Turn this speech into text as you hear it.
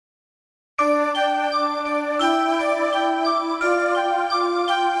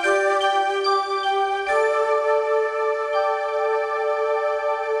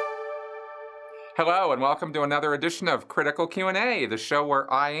Hello, and welcome to another edition of Critical Q&A, the show where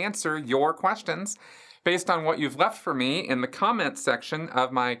I answer your questions based on what you've left for me in the comments section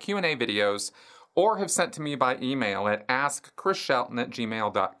of my Q&A videos or have sent to me by email at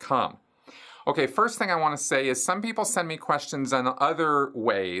askchrisshelton@gmail.com. Okay, first thing I want to say is some people send me questions in other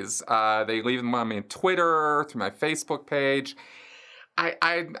ways. They leave them on my Twitter, through my Facebook page.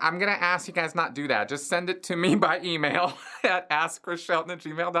 I'm going to ask you guys not do that. Just send it to me by email at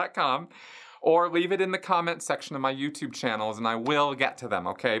askchrisshelton@gmail.com or leave it in the comment section of my YouTube channels and I will get to them,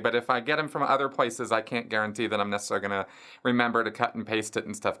 okay? But if I get them from other places, I can't guarantee that I'm necessarily going to remember to cut and paste it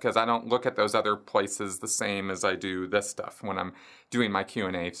and stuff because I don't look at those other places the same as I do this stuff when I'm doing my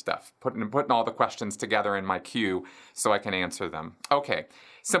Q&A stuff, putting all the questions together in my queue so I can answer them. Okay,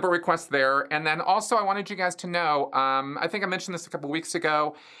 simple request there. And then also I wanted you guys to know, I think I mentioned this a couple weeks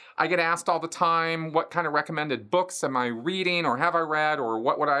ago, I get asked all the time, what kind of recommended books am I reading or have I read or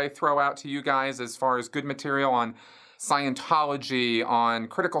what would I throw out to you guys as far as good material on Scientology, on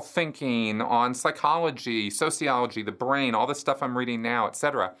critical thinking, on psychology, sociology, the brain, all the stuff I'm reading now,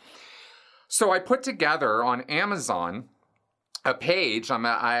 etc. So I put together on Amazon a page.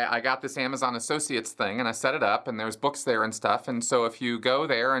 I got this Amazon Associates thing and I set it up and there's books there and stuff. And so if you go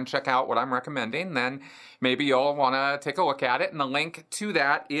there and check out what I'm recommending, then maybe you'll want to take a look at it. And the link to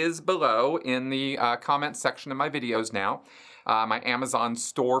that is below in the comment section of my videos now. My Amazon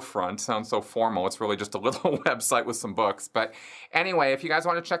storefront sounds so formal. It's really just a little website with some books. But anyway, if you guys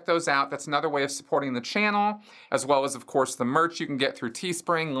want to check those out, that's another way of supporting the channel, as well as, of course, the merch you can get through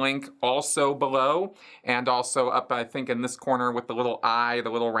Teespring, link also below, and also up, I think, in this corner with the little eye, the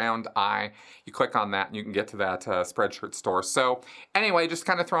little round eye. You click on that and you can get to that Spreadshirt store. So anyway, just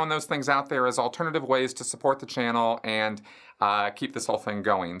kind of throwing those things out there as alternative ways to support the channel and keep this whole thing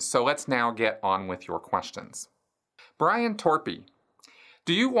going. So let's now get on with your questions. Brian Torpy,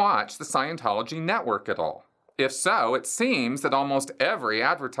 do you watch the Scientology Network at all? If so, it seems that almost every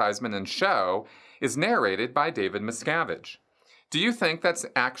advertisement and show is narrated by David Miscavige. Do you think that's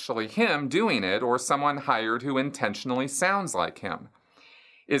actually him doing it or someone hired who intentionally sounds like him?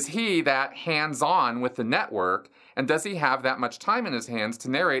 Is he that hands-on with the network, and does he have that much time in his hands to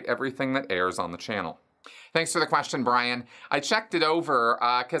narrate everything that airs on the channel? Thanks for the question, Brian. I checked it over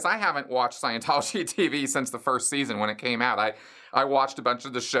because I haven't watched Scientology TV since the first season when it came out. I watched a bunch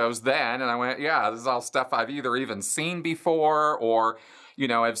of the shows then, and I went, yeah, this is all stuff I've either even seen before or, you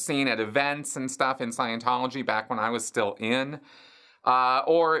know, I've seen at events and stuff in Scientology back when I was still in.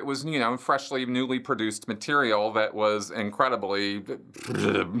 Or it was, you know, freshly, newly produced material that was incredibly,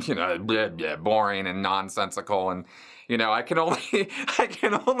 you know, boring and nonsensical. And, you know, I can only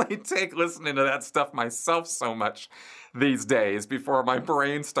take listening to that stuff myself so much these days before my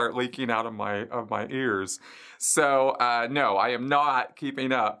brain start leaking out of my ears. So, no, I am not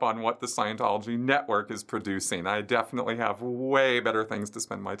keeping up on what the Scientology Network is producing. I definitely have way better things to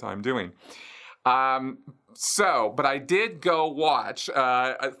spend my time doing. But I did go watch,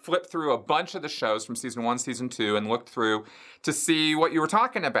 I flipped through a bunch of the shows from season 1, season 2, and looked through to see what you were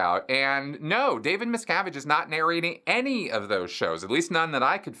talking about. And no, David Miscavige is not narrating any of those shows, at least none that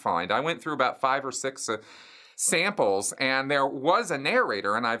I could find. I went through about 5 or 6 samples, and there was a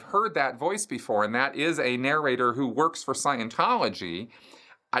narrator, and I've heard that voice before, and that is a narrator who works for Scientology.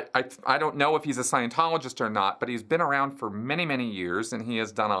 I don't know if he's a Scientologist or not, but he's been around for many, many years, and he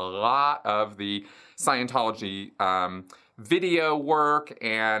has done a lot of the Scientology video work,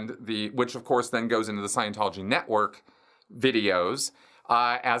 and which of course then goes into the Scientology Network videos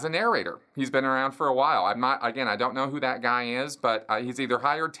as a narrator. He's been around for a while. I don't know who that guy is, but he's either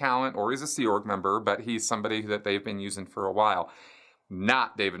hired talent or he's a Sea Org member, but he's somebody that they've been using for a while.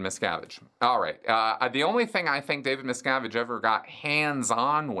 Not David Miscavige. All right. The only thing I think David Miscavige ever got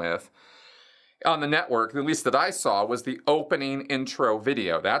hands-on with on the network, at least that I saw, was the opening intro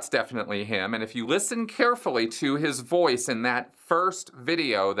video. That's definitely him. And if you listen carefully to his voice in that first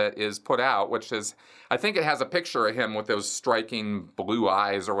video that is put out, which is, I think it has a picture of him with those striking blue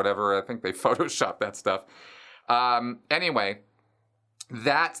eyes or whatever. I think they photoshopped that stuff. Anyway,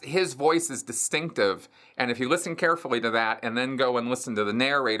 his voice is distinctive, and if you listen carefully to that and then go and listen to the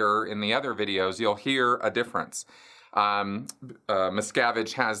narrator in the other videos, you'll hear a difference.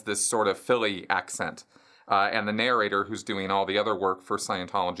 Miscavige has this sort of Philly accent, and the narrator who's doing all the other work for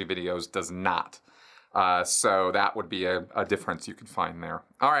Scientology videos does not. So that would be a difference you could find there.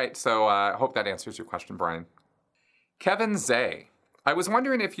 All right, so I hope that answers your question, Brian. Kevin Zay. I was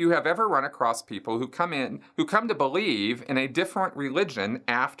wondering if you have ever run across people who come to believe in a different religion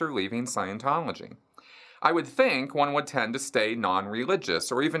after leaving Scientology. I would think one would tend to stay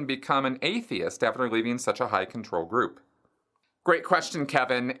non-religious or even become an atheist after leaving such a high-control group. Great question,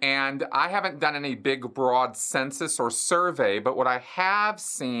 Kevin. And I haven't done any big, broad census or survey, but what I have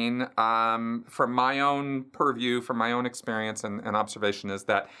seen from my own purview, from my own experience and observation is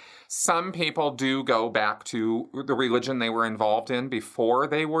that some people do go back to the religion they were involved in before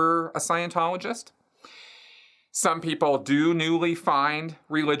they were a Scientologist. Some people do newly find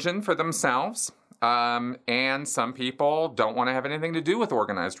religion for themselves. And some people don't want to have anything to do with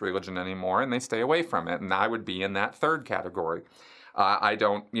organized religion anymore, and they stay away from it. And I would be in that third category. I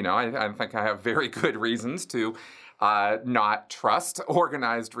don't, I think I have very good reasons to not trust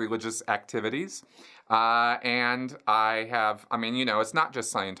organized religious activities. And it's not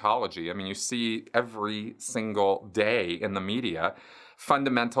just Scientology. I mean, you see every single day in the media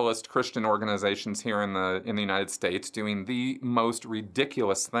fundamentalist Christian organizations here in the United States doing the most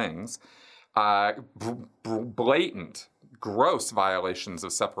ridiculous things. Blatant, gross violations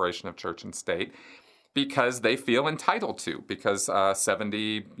of separation of church and state because they feel entitled to, because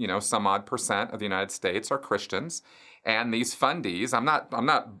 70, some odd percent of the United States are Christians. And these fundies, I'm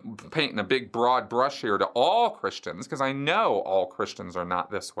not painting a big broad brush here to all Christians, because I know all Christians are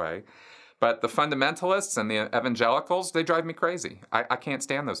not this way. But the fundamentalists and the evangelicals, they drive me crazy. I can't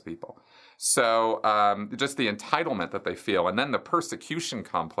stand those people. So just the entitlement that they feel, and then the persecution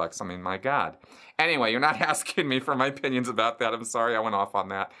complex. I mean, my God. Anyway, you're not asking me for my opinions about that. I'm sorry I went off on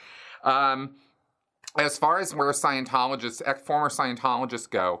that. As far as where former Scientologists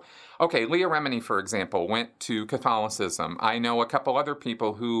go, okay, Leah Remini, for example, went to Catholicism. I know a couple other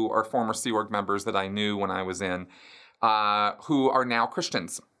people who are former Sea Org members that I knew when I was in, who are now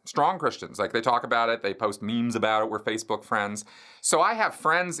Christians. Strong Christians. Like, they talk about it, they post memes about it, we're Facebook friends. So I have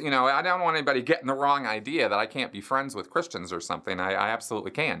friends, I don't want anybody getting the wrong idea that I can't be friends with Christians or something. I absolutely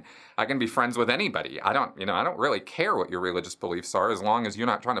can. I can be friends with anybody. I don't really care what your religious beliefs are, as long as you're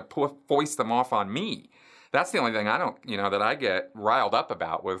not trying to foist them off on me. That's the only thing that I get riled up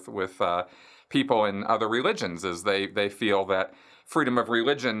about with people in other religions, is they feel that freedom of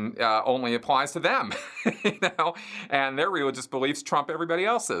religion only applies to them, and their religious beliefs trump everybody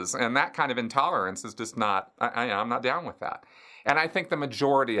else's. And that kind of intolerance is just not, I'm not down with that. And I think the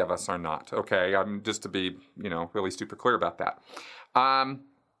majority of us are not, okay? Just to be, really super clear about that.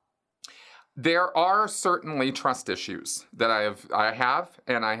 There are certainly trust issues that I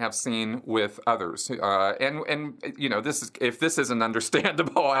have seen with others, and if this isn't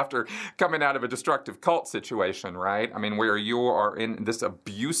understandable after coming out of a destructive cult situation, right? I mean, where you are in this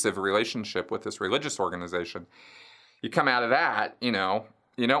abusive relationship with this religious organization, you come out of that, you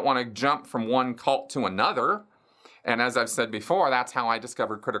don't want to jump from one cult to another. And as I've said before, that's how I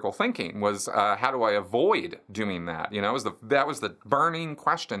discovered critical thinking, was how do I avoid doing that? That was the burning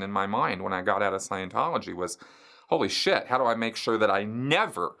question in my mind when I got out of Scientology was, holy shit, how do I make sure that I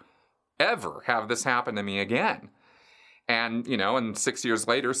never, ever have this happen to me again? And, and 7 years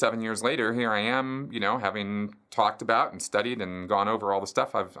later, here I am, having talked about and studied and gone over all the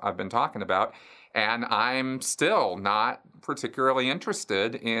stuff I've been talking about. And I'm still not particularly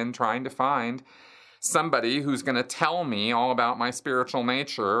interested in trying to find somebody who's going to tell me all about my spiritual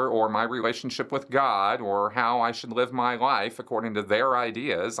nature or my relationship with God or how I should live my life according to their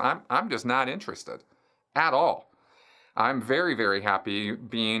ideas. I'm just not interested at all. I'm very, very happy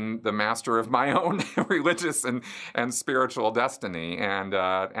being the master of my own religious and spiritual destiny, and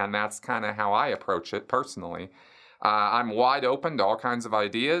that's kind of how I approach it personally. I'm wide open to all kinds of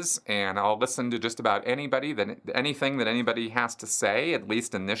ideas, and I'll listen to just about anything that anybody has to say, at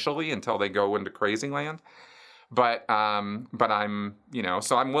least initially, until they go into crazy land. But I'm,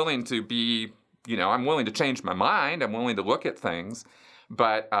 so I'm willing to be, I'm willing to change my mind. I'm willing to look at things,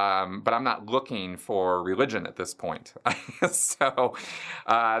 but I'm not looking for religion at this point. So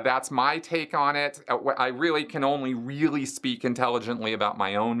that's my take on it. I really can only really speak intelligently about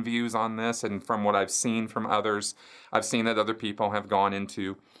my own views on this, and from what I've seen from others, I've seen that other people have gone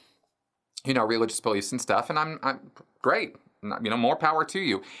into, religious beliefs and stuff, and I'm great. More power to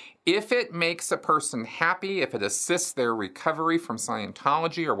you. If it makes a person happy, if it assists their recovery from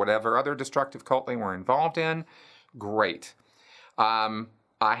Scientology or whatever other destructive cult they were involved in, great.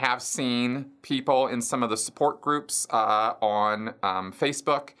 I have seen people in some of the support groups on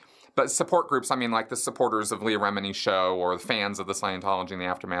Facebook, but support groups, I mean like the supporters of Leah Remini's show or the fans of the Scientology and the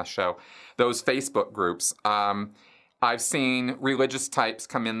Aftermath show, those Facebook groups. I've seen religious types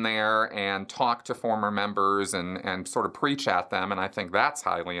come in there and talk to former members and sort of preach at them, and I think that's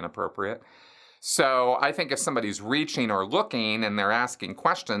highly inappropriate. So I think if somebody's reaching or looking and they're asking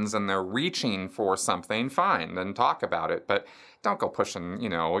questions and they're reaching for something, fine, then talk about it. But don't go pushing,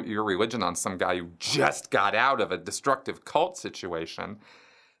 your religion on some guy who just got out of a destructive cult situation.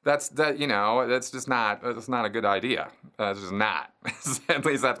 that's just not a good idea. It's just not. At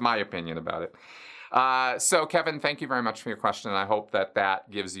least that's my opinion about it. So Kevin, thank you very much for your question. And I hope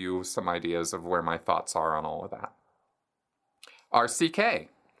that gives you some ideas of where my thoughts are on all of that. RCK.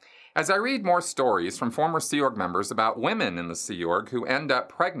 As I read more stories from former Sea Org members about women in the Sea Org who end up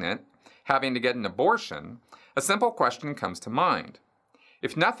pregnant, having to get an abortion, a simple question comes to mind.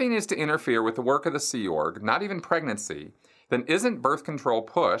 If nothing is to interfere with the work of the Sea Org, not even pregnancy, then isn't birth control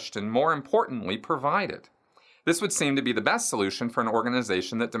pushed and, more importantly, provided? This would seem to be the best solution for an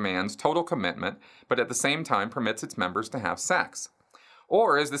organization that demands total commitment, but at the same time permits its members to have sex.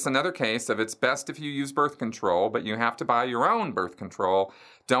 Or is this another case of it's best if you use birth control, but you have to buy your own birth control?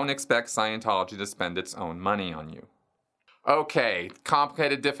 Don't expect Scientology to spend its own money on you. Okay,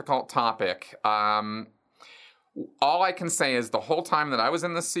 complicated, difficult topic. All I can say is the whole time that I was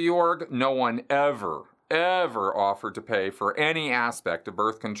in the Sea Org, no one ever offered to pay for any aspect of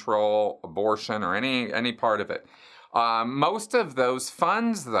birth control, abortion, or any part of it. Most of those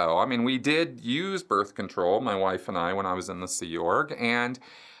funds, though, I mean, we did use birth control, my wife and I, when I was in the Sea Org, and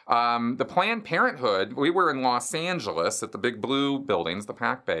the Planned Parenthood, we were in Los Angeles at the Big Blue buildings, the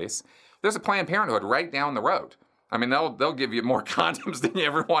PAC base. There's a Planned Parenthood right down the road. I mean, they'll give you more condoms than you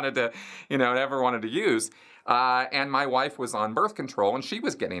ever wanted to use. And my wife was on birth control, and she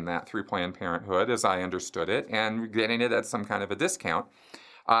was getting that through Planned Parenthood, as I understood it, and getting it at some kind of a discount.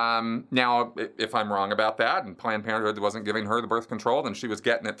 Now, if I'm wrong about that, and Planned Parenthood wasn't giving her the birth control, then she was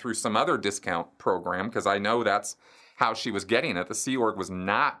getting it through some other discount program, because I know that's how she was getting it. The Sea Org was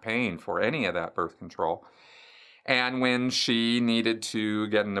not paying for any of that birth control. And when she needed to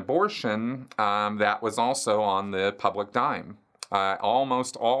get an abortion, that was also on the public dime.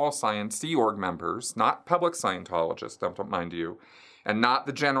 Almost all Sea Org members, not public Scientologists, don't mind you, and not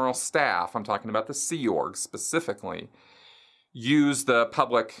the general staff, I'm talking about the Sea Org specifically, use the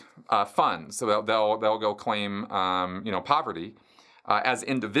public funds. So they'll go claim poverty as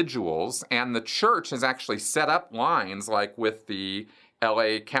individuals, and the church has actually set up lines like with the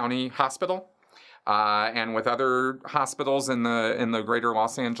LA County Hospital. And with other hospitals in the greater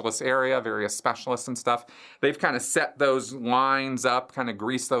Los Angeles area, various specialists and stuff, they've kind of set those lines up, kind of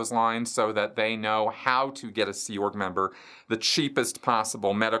greased those lines so that they know how to get a Sea Org member the cheapest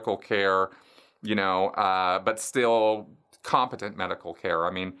possible medical care, but still competent medical care.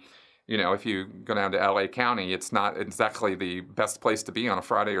 I mean, if you go down to LA County, it's not exactly the best place to be on a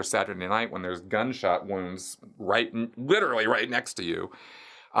Friday or Saturday night when there's gunshot wounds literally right next to you.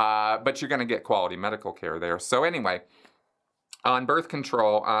 But you're going to get quality medical care there. So anyway, on birth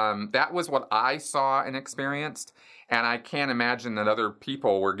control, that was what I saw and experienced. And I can't imagine that other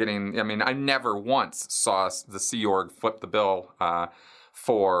people were getting, I never once saw the Sea Org flip the bill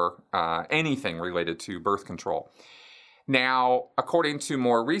for anything related to birth control. Now, according to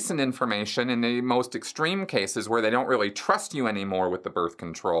more recent information, in the most extreme cases where they don't really trust you anymore with the birth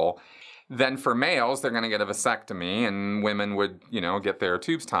control, then for males, they're going to get a vasectomy, and women would, get their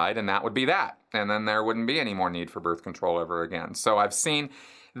tubes tied, and that would be that. And then there wouldn't be any more need for birth control ever again. So I've seen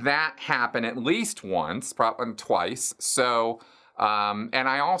that happen at least once, probably twice. So, and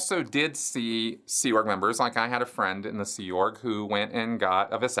I also did see Sea Org members, like I had a friend in the Sea Org who went and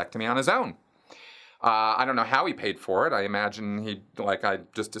got a vasectomy on his own. I don't know how he paid for it. I imagine like I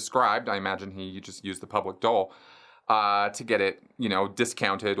just described, he just used the public dole. To get it,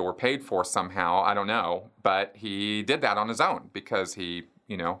 discounted or paid for somehow. I don't know. But he did that on his own because he,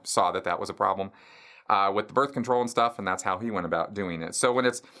 saw that was a problem with the birth control and stuff, and that's how he went about doing it. So when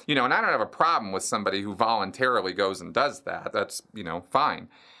it's, and I don't have a problem with somebody who voluntarily goes and does that. That's, fine.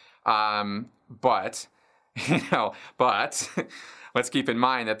 But let's keep in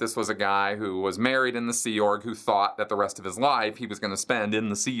mind that this was a guy who was married in the Sea Org who thought that the rest of his life he was going to spend in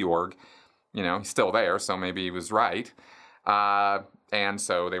the Sea Org. He's still there, so maybe he was right. And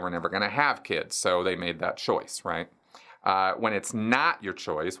so they were never going to have kids, so they made that choice, right? When it's not your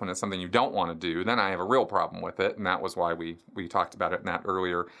choice, when it's something you don't want to do, then I have a real problem with it, and that was why we talked about it in that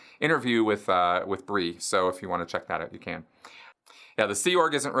earlier interview with Bree. So if you want to check that out, you can. Yeah, the Sea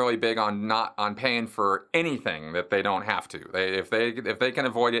Org isn't really big on paying for anything that they don't have to. If they can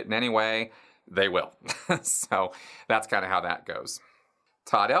avoid it in any way, they will. So that's kind of how that goes.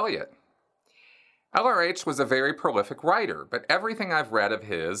 Todd Elliott. LRH was a very prolific writer, but everything I've read of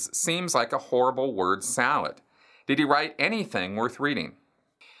his seems like a horrible word salad. Did he write anything worth reading?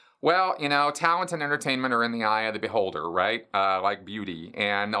 Well, talent and entertainment are in the eye of the beholder, right? Like beauty.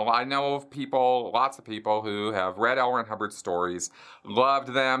 And I know of lots of people who have read L. Ron Hubbard's stories,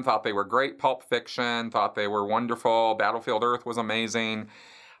 loved them, thought they were great pulp fiction, thought they were wonderful, Battlefield Earth was amazing.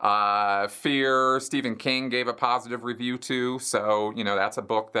 Fear, Stephen King gave a positive review to, so, that's a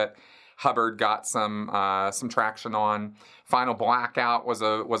book that Hubbard got some traction on. Final Blackout was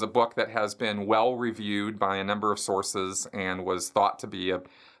a book that has been well reviewed by a number of sources and was thought to be an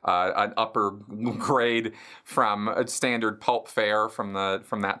upper grade from a standard pulp fare from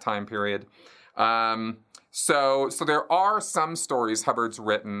that time period. So there are some stories Hubbard's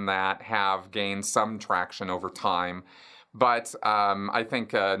written that have gained some traction over time. But I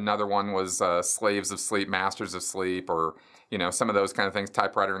think another one was Slaves of Sleep, Masters of Sleep, or some of those kind of things,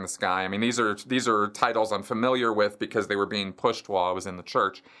 Typewriter in the Sky. I mean, these are titles I'm familiar with because they were being pushed while I was in the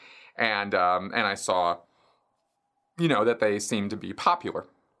church, and I saw, that they seemed to be popular,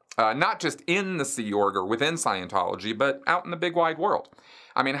 not just in the Sea Org or within Scientology, but out in the big wide world.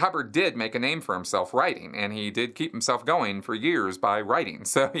 I mean, Hubbard did make a name for himself writing, and he did keep himself going for years by writing,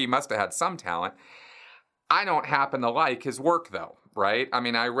 so he must have had some talent. I don't happen to like his work, though, right? I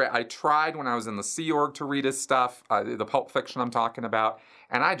mean, I tried when I was in the Sea Org to read his stuff, the pulp fiction I'm talking about,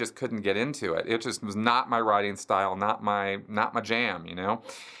 and I just couldn't get into it. It just was not my writing style, not my jam,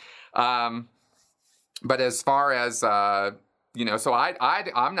 But as far as so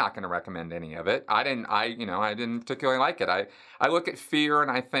I'm not going to recommend any of it. I didn't particularly like it. I look at Fear and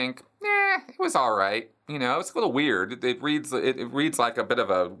I think, it was all right. It's a little weird. It reads like a bit of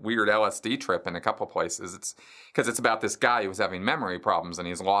a weird LSD trip in a couple places. It's because it's about this guy who's having memory problems and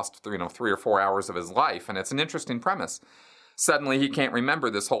he's lost 3 or 4 hours of his life, and it's an interesting premise. Suddenly he can't remember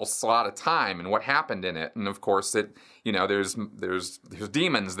this whole slot of time and what happened in it, and of course there's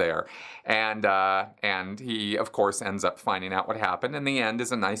demons there, and he of course ends up finding out what happened, and the end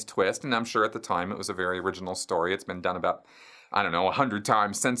is a nice twist, and I'm sure at the time it was a very original story. It's been done about 100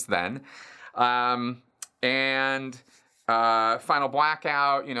 times since then. And Final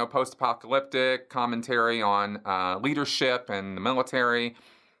Blackout, post-apocalyptic commentary on leadership and the military.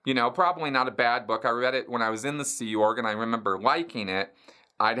 Probably not a bad book. I read it when I was in the Sea Org, and I remember liking it.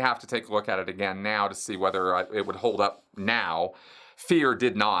 I'd have to take a look at it again now to see whether it would hold up now. Fear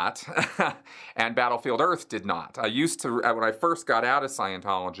did not, and Battlefield Earth did not. I used to, when I first got out of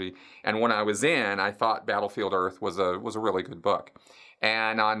Scientology, and when I was in, I thought Battlefield Earth was a really good book.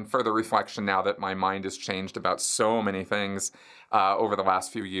 And on further reflection, now that my mind has changed about so many things over the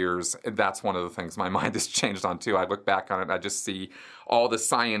last few years, that's one of the things my mind has changed on too. I look back on it and I just see all the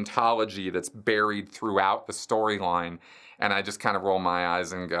Scientology that's buried throughout the storyline, and I just kind of roll my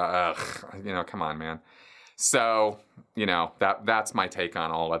eyes and go, ugh, come on, man. So, that's my take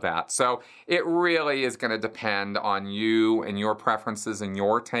on all of that. So it really is going to depend on you and your preferences and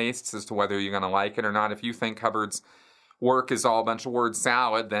your tastes as to whether you're going to like it or not. If you think Hubbard's work is all a bunch of word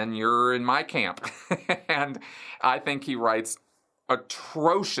salad, then you're in my camp. And I think he writes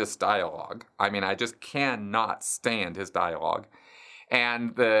atrocious dialogue. I mean, I just cannot stand his dialogue.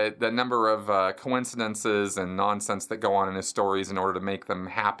 And the number of coincidences and nonsense that go on in his stories in order to make them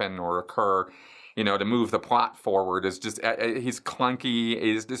happen or occur, to move the plot forward is just, he's clunky,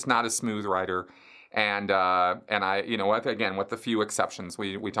 he's just not a smooth writer. And I, again, with the few exceptions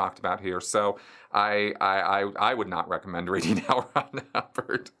we talked about here. So I would not recommend reading L. Ron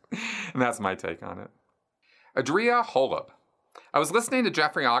Hubbard. And that's my take on it. Adria Holub. I was listening to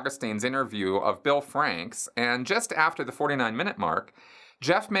Jeffrey Augustine's interview of Bill Franks, and just after the 49-minute mark,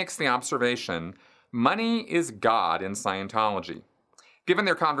 Jeff makes the observation, money is God in Scientology. Given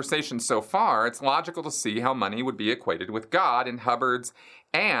their conversation so far, it's logical to see how money would be equated with God in Hubbard's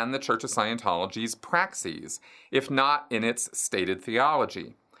and the Church of Scientology's praxis, if not in its stated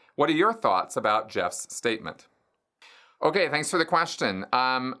theology. What are your thoughts about Jeff's statement? Okay, thanks for the question.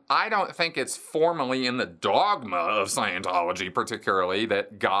 I don't think it's formally in the dogma of Scientology, particularly,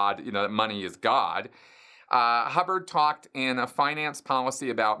 that God, that money is God. Hubbard talked in a finance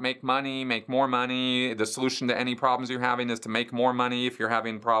policy about make money, make more money. The solution to any problems you're having is to make more money. If you're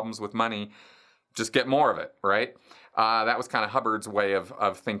having problems with money, just get more of it, right? That was kind of Hubbard's way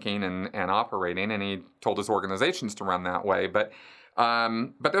of thinking and operating, and he told his organizations to run that way. But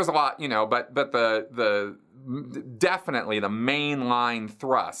there's a lot, but the definitely the mainline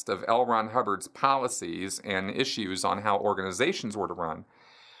thrust of L. Ron Hubbard's policies and issues on how organizations were to run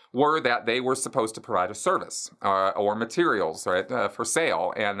were that they were supposed to provide a service or materials, right, for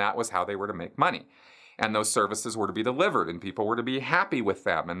sale, and that was how they were to make money. And those services were to be delivered, and people were to be happy with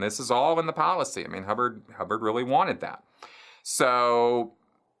them. And this is all in the policy. I mean, Hubbard really wanted that. So,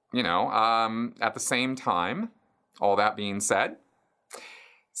 at the same time, all that being said,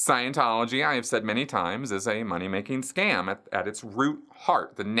 Scientology, I have said many times, is a money-making scam at its root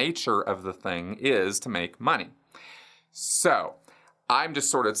heart. The nature of the thing is to make money. So I'm just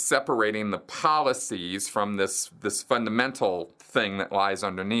sort of separating the policies from this fundamental thing that lies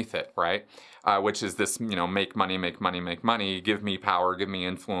underneath it, right? Which is this, make money, make money, make money, give me power, give me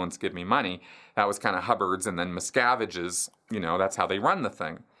influence, give me money. That was kind of Hubbard's, and then Miscavige's, that's how they run the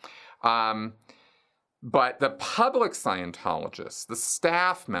thing. But the public Scientologists, the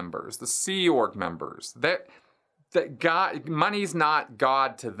staff members, the Sea Org members, that money's not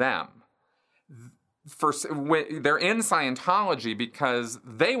God to them. They're in Scientology because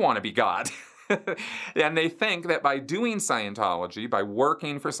they want to be God. And they think that by doing Scientology, by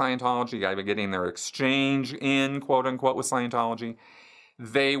working for Scientology, by getting their exchange in, quote unquote, with Scientology,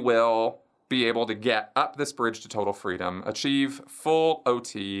 they will be able to get up this bridge to total freedom, achieve full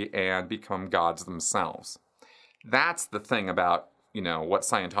OT, and become gods themselves. That's the thing about, what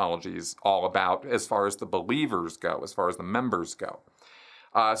Scientology is all about as far as the believers go, as far as the members go.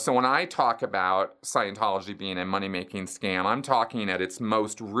 So when I talk about Scientology being a money-making scam, I'm talking at its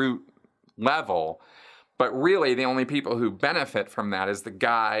most root level, but really the only people who benefit from that is the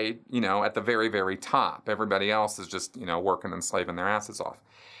guy, at the very, very top. Everybody else is just, working and slaving their asses off.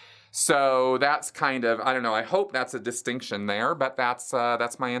 So that's kind of, I don't know, I hope that's a distinction there, but that's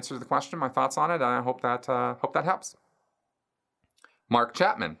my answer to the question, my thoughts on it, and I hope that helps. Mark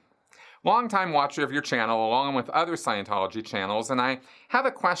Chapman. Longtime watcher of your channel, along with other Scientology channels, and I have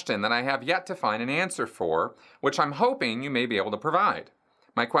a question that I have yet to find an answer for, which I'm hoping you may be able to provide.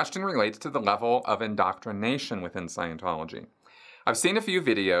 My question relates to the level of indoctrination within Scientology. I've seen a few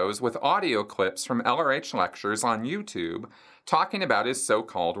videos with audio clips from LRH lectures on YouTube talking about his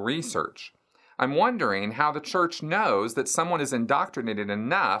so-called research. I'm wondering how the church knows that someone is indoctrinated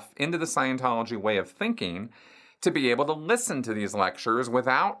enough into the Scientology way of thinking to be able to listen to these lectures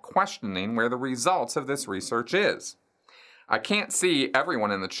without questioning where the results of this research is. I can't see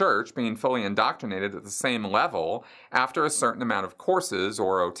everyone in the church being fully indoctrinated at the same level after a certain amount of courses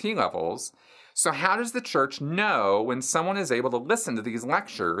or OT levels. So how does the church know when someone is able to listen to these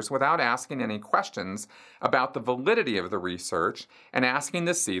lectures without asking any questions about the validity of the research and asking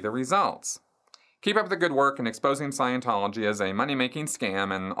to see the results? Keep up the good work in exposing Scientology as a money-making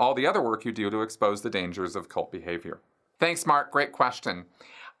scam and all the other work you do to expose the dangers of cult behavior. Thanks, Mark. Great question.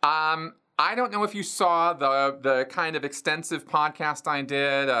 I don't know if you saw the kind of extensive podcast I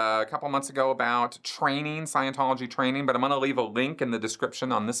did a couple months ago about training, Scientology training, but I'm going to leave a link in the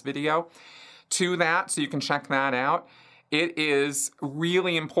description on this video to that so you can check that out. It is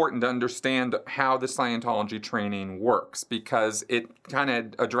really important to understand how the Scientology training works because it kind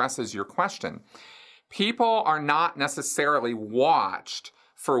of addresses your question. People are not necessarily watched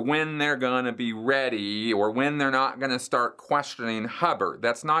for when they're going to be ready or when they're not going to start questioning Hubbard.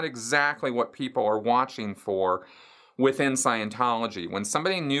 That's not exactly what people are watching for within Scientology. When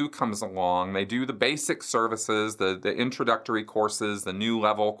somebody new comes along, they do the basic services, the introductory courses, the new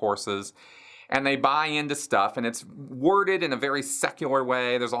level courses, and they buy into stuff, and it's worded in a very secular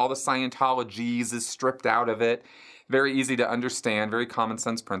way. There's all the Scientologies is stripped out of it. Very easy to understand, very common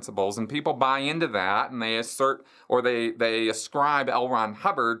sense principles, and people buy into that, and they assert or they ascribe L. Ron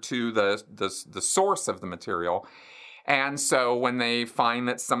Hubbard to the source of the material. And so when they find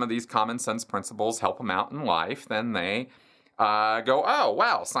that some of these common sense principles help them out in life, then they go, oh,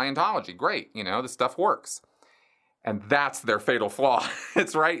 wow, Scientology, great, this stuff works. And that's their fatal flaw.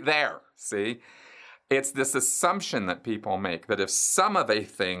 It's right there, see? It's this assumption that people make that if some of a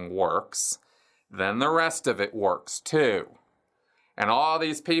thing works, then the rest of it works too. And all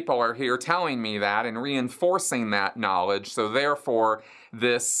these people are here telling me that and reinforcing that knowledge, so therefore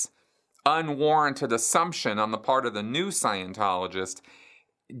this unwarranted assumption on the part of the new Scientologist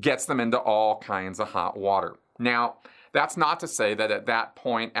gets them into all kinds of hot water. Now, that's not to say that at that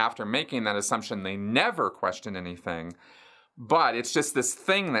point, after making that assumption, they never question anything, but it's just this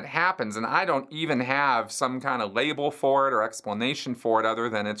thing that happens, and I don't even have some kind of label for it or explanation for it other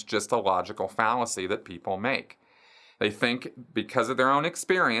than it's just a logical fallacy that people make. They think because of their own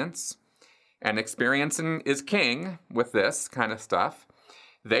experience, and experience is king with this kind of stuff,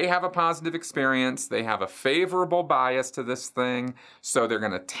 they have a positive experience, they have a favorable bias to this thing, so they're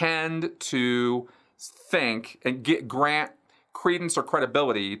going to tend to think and grant credence or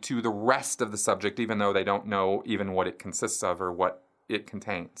credibility to the rest of the subject, even though they don't know even what it consists of or what it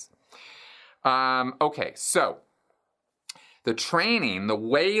contains. Okay, so the training, the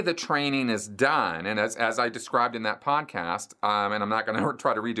way the training is done, and as I described in that podcast, and I'm not going to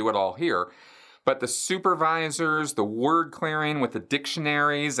try to redo it all here, but the supervisors, the word clearing with the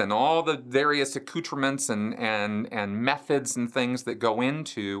dictionaries and all the various accoutrements and methods and things that go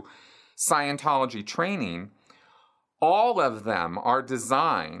into Scientology training, all of them are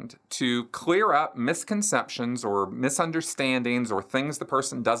designed to clear up misconceptions or misunderstandings or things the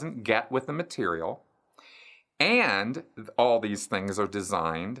person doesn't get with the material, And all these things are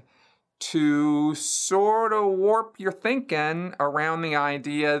designed to sort of warp your thinking around the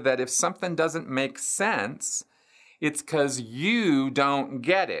idea that if something doesn't make sense, it's because you don't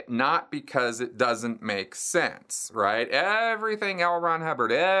get it, not because it doesn't make sense, right? Everything L. Ron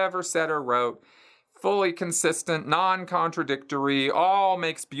Hubbard ever said or wrote, fully consistent, non-contradictory, all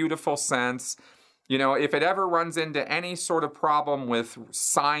makes beautiful sense. You know, if it ever runs into any sort of problem with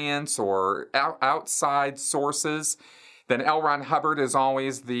science or outside sources, then L. Ron Hubbard is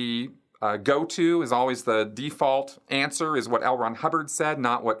always the go-to, is always the default answer, is what L. Ron Hubbard said,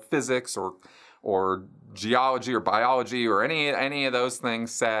 not what physics or geology or biology or any of those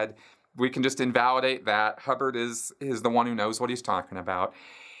things said. We can just invalidate that. Hubbard is the one who knows what he's talking about.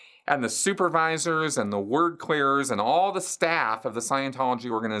 And the supervisors and the word clearers and all the staff of the Scientology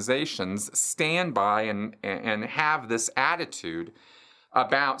organizations stand by and have this attitude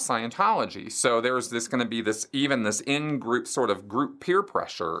about Scientology. So there's going to be this in-group sort of group peer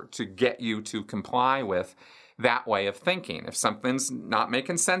pressure to get you to comply with that way of thinking. If something's not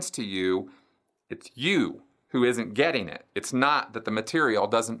making sense to you, it's you who isn't getting it. It's not that the material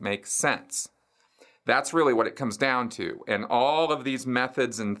doesn't make sense. That's really what it comes down to. And all of these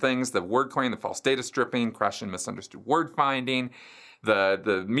methods and things, the word clearing, the false data stripping, crush and misunderstood word finding,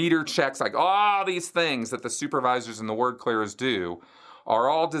 the meter checks, like all these things that the supervisors and the word clearers do are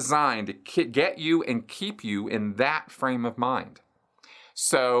all designed to get you and keep you in that frame of mind.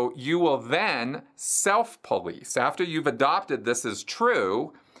 So you will then self-police. After you've adopted this as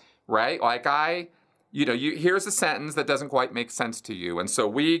true, right? Like here's a sentence that doesn't quite make sense to you. And so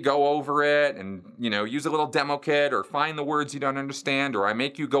we go over it and, use a little demo kit or find the words you don't understand, or I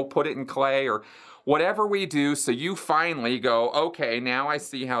make you go put it in clay or whatever we do. So you finally go, okay, now I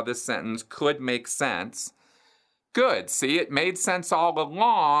see how this sentence could make sense. Good. See, it made sense all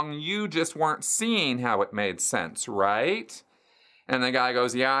along. You just weren't seeing how it made sense, right? And the guy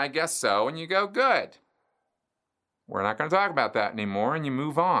goes, yeah, I guess so. And you go, good. We're not going to talk about that anymore, and you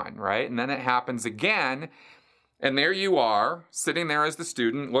move on, right? And then it happens again, and there you are, sitting there as the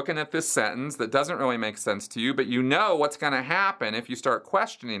student, looking at this sentence that doesn't really make sense to you, but you know what's going to happen if you start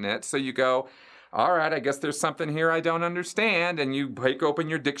questioning it, so you go, all right, I guess there's something here I don't understand, and you break open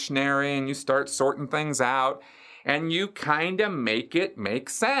your dictionary, and you start sorting things out, and you kind of make it make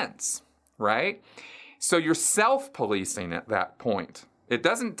sense, right? So you're self-policing at that point. It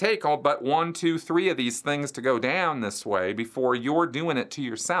doesn't take all but 1, 2, 3 of these things to go down this way before you're doing it to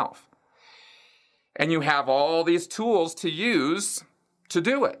yourself. And you have all these tools to use to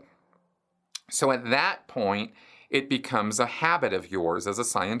do it. So at that point, it becomes a habit of yours as a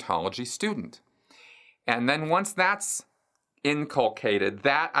Scientology student. And then once that's inculcated,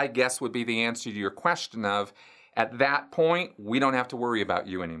 that, I guess, would be the answer to your question of, at that point, we don't have to worry about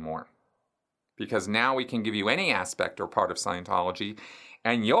you anymore. Because now we can give you any aspect or part of Scientology,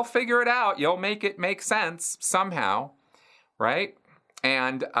 and you'll figure it out. You'll make it make sense somehow, right?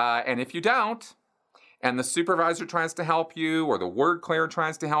 And if you don't, and the supervisor tries to help you, or the word clearer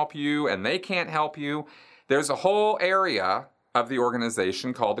tries to help you, and they can't help you, there's a whole area of the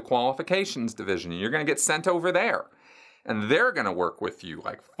organization called the Qualifications Division. You're going to get sent over there, and they're going to work with you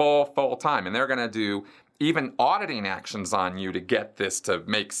like full time, and they're going to do even auditing actions on you to get this to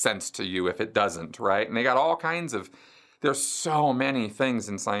make sense to you if it doesn't, right? And they got all kinds of, there's so many things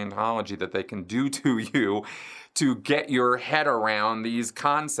in Scientology that they can do to you to get your head around these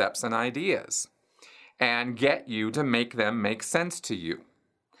concepts and ideas and get you to make them make sense to you.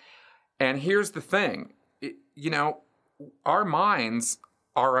 And here's the thing, our minds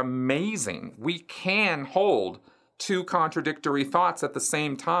are amazing. We can hold two contradictory thoughts at the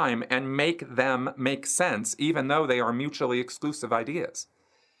same time and make them make sense, even though they are mutually exclusive ideas.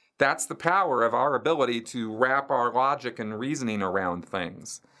 That's the power of our ability to wrap our logic and reasoning around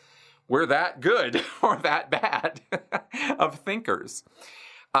things. We're that good or that bad of thinkers.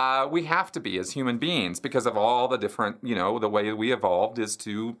 We have to be as human beings because of all the different, the way we evolved is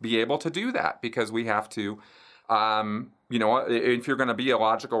to be able to do that, because we have to if you're going to be a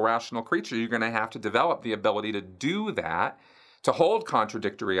logical, rational creature, you're going to have to develop the ability to do that, to hold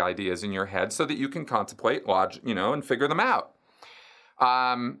contradictory ideas in your head so that you can contemplate logic, and figure them out.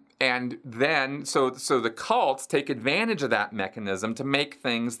 And then, so the cults take advantage of that mechanism to make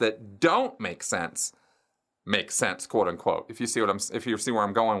things that don't make sense, quote unquote. If you see where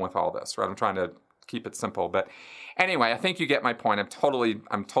I'm going with all this, right? I'm trying to keep it simple, but anyway, I think you get my point. I'm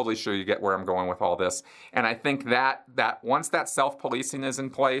totally sure you get where I'm going with all this. And I think that once that self-policing is in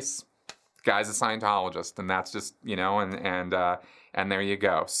place, the guy's a Scientologist, and that's just, and there you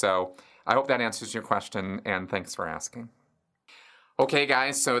go. So I hope that answers your question, and thanks for asking. Okay,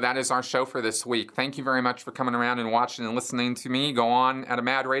 guys, so that is our show for this week. Thank you very much for coming around and watching and listening to me go on at a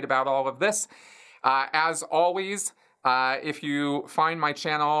mad rate about all of this. As always, if you find my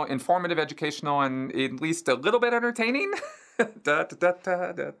channel informative, educational, and at least a little bit entertaining,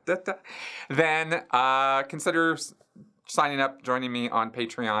 then consider signing up, joining me on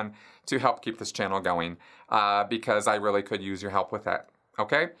Patreon to help keep this channel going, because I really could use your help with that.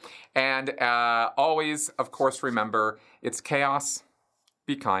 Okay? And always, of course, remember, it's chaos.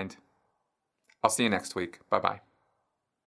 Be kind. I'll see you next week. Bye-bye.